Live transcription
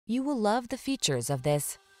You will love the features of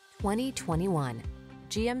this 2021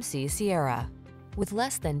 GMC Sierra. With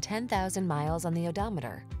less than 10,000 miles on the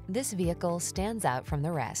odometer, this vehicle stands out from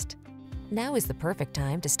the rest. Now is the perfect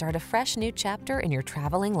time to start a fresh new chapter in your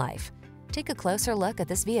traveling life. Take a closer look at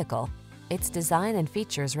this vehicle. Its design and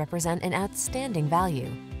features represent an outstanding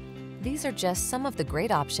value. These are just some of the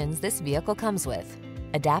great options this vehicle comes with: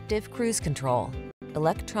 adaptive cruise control,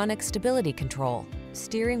 electronic stability control,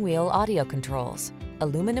 steering wheel audio controls,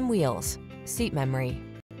 aluminum wheels, seat memory,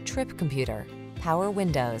 trip computer, power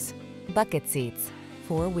windows, bucket seats,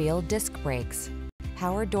 four-wheel disc brakes,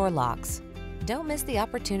 power door locks. Don't miss the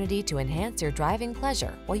opportunity to enhance your driving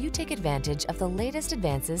pleasure while you take advantage of the latest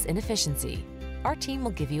advances in efficiency. Our team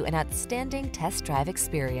will give you an outstanding test drive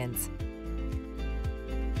experience.